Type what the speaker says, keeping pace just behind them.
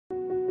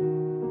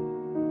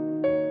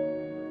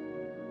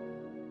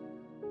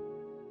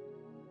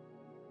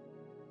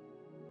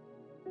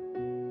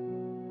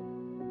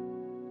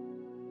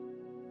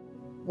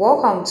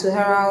Welcome to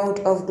Herald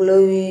of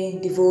Glory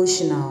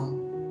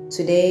Devotional.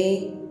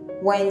 Today,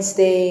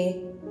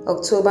 Wednesday,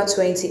 October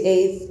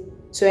 28th,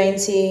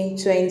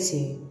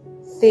 2020.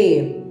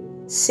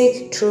 Theme: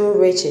 Seek True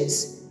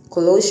Riches.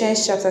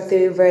 Colossians chapter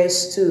 3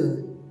 verse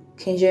 2,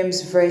 King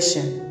James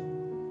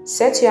Version.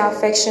 Set your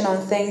affection on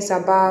things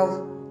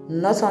above,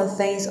 not on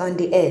things on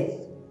the earth.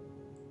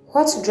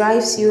 What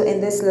drives you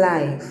in this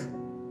life?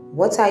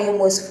 What are you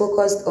most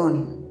focused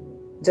on?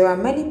 There are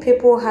many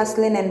people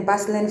hustling and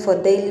bustling for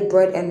daily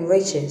bread and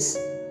riches.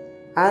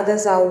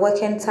 Others are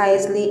working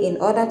tirelessly in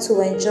order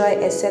to enjoy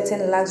a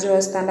certain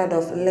luxurious standard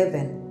of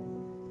living.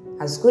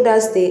 As good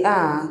as they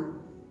are,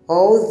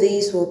 all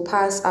these will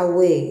pass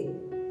away.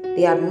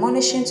 The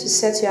admonition to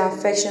set your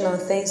affection on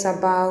things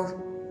above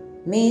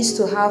means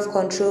to have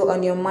control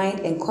on your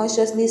mind and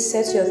consciously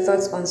set your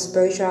thoughts on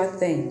spiritual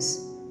things.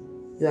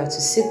 You are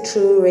to seek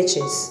true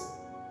riches.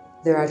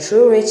 There are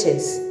true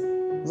riches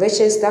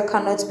that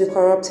cannot be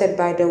corrupted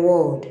by the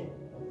world.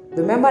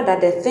 Remember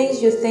that the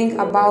things you think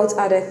about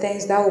are the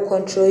things that will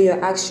control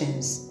your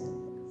actions.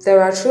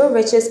 There are true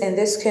riches in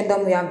this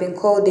kingdom we have been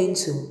called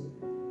into.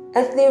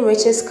 Earthly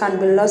riches can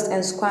be lost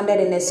and squandered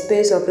in a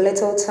space of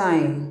little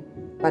time,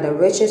 but the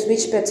riches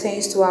which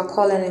pertains to our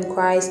calling in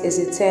Christ is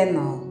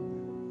eternal.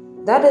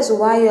 That is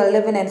why your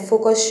living and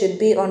focus should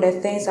be on the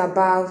things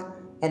above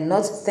and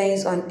not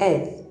things on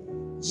earth.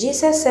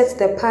 Jesus set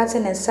the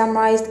pattern and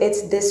summarized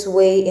it this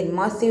way in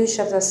Matthew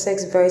chapter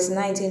 6 verse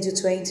 19 to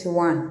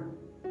 21.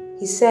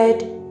 He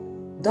said,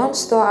 "Don't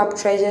store up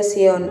treasures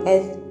here on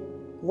earth,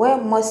 where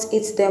moth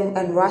eats them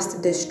and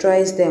rust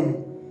destroys them,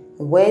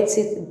 and where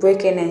thieves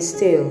break in and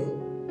steal.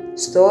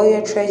 Store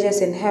your treasures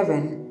in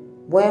heaven,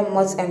 where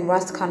moth and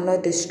rust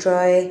cannot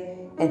destroy,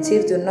 and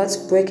thieves do not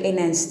break in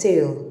and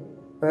steal.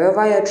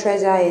 Wherever your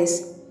treasure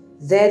is,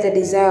 there the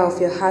desire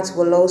of your heart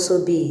will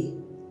also be."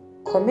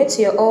 Commit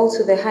your all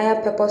to the higher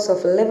purpose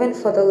of living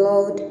for the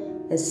Lord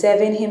and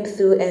serving Him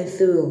through and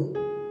through.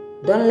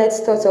 Don't let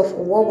thoughts of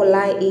what will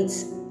I eat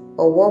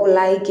or what will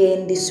I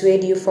gain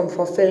dissuade you from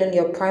fulfilling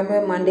your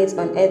primary mandate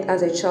on earth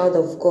as a child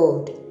of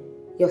God.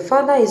 Your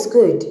Father is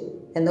good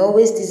and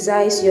always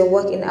desires your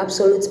work in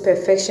absolute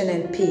perfection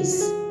and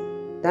peace.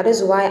 That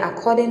is why,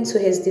 according to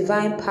His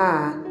divine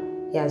power,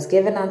 He has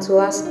given unto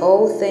us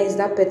all things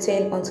that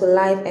pertain unto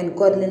life and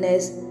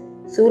godliness,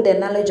 through the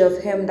knowledge of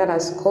Him that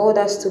has called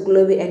us to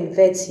glory and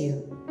virtue.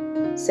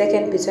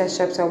 2 Peter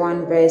chapter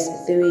 1 verse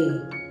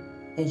 3.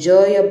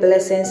 Enjoy your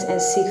blessings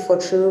and seek for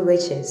true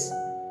riches.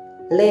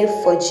 Live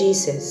for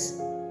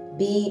Jesus.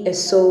 Be a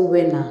soul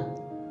winner.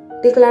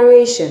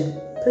 Declaration.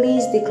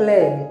 Please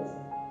declare,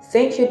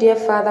 "Thank you, dear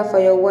Father, for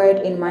your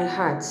word in my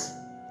heart.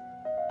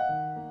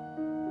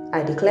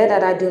 I declare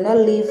that I do not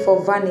live for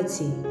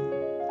vanity.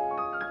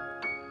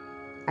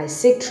 I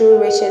seek true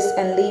riches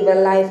and live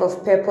a life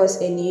of purpose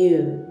in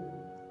you.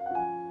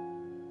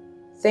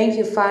 Thank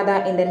you,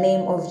 Father, in the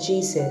name of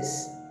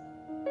Jesus.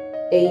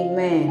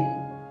 Amen."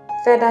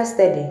 Further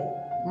study.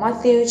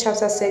 Matthew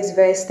chapter 6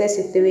 verse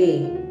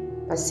 33.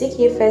 "But seek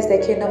ye first the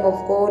kingdom of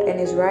God and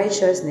His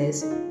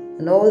righteousness,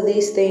 and all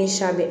these things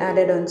shall be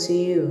added unto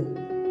you."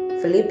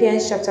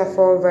 Philippians chapter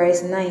 4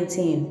 verse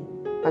 19.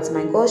 "But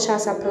my God shall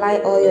supply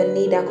all your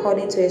need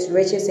according to His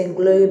riches in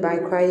glory by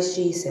Christ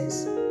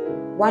Jesus."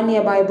 1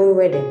 year Bible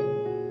reading.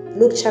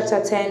 Luke chapter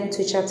 10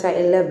 to chapter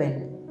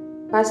 11.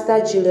 Pastor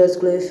Julius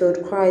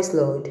Gloryfield Christ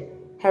Lord,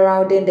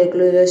 heralding the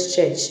glorious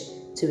church.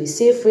 To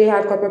receive free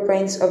hard copy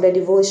prints of the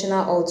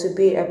devotional or to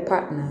be a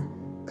partner,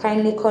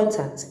 kindly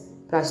contact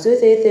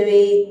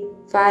 +233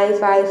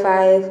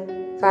 555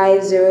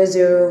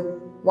 500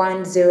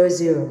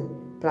 100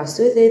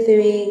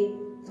 +233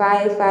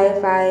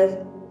 555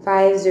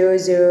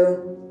 500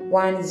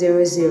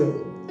 100.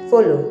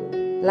 Follow,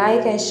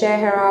 like and share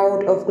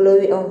Herald of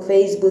Glory on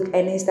Facebook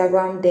and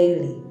Instagram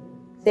daily.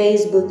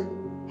 Facebook,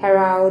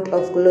 Herald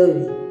of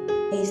Glory.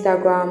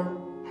 Instagram,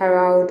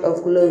 Herald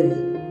of Glory.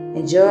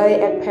 Enjoy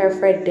a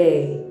perfect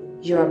day.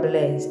 You are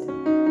blessed.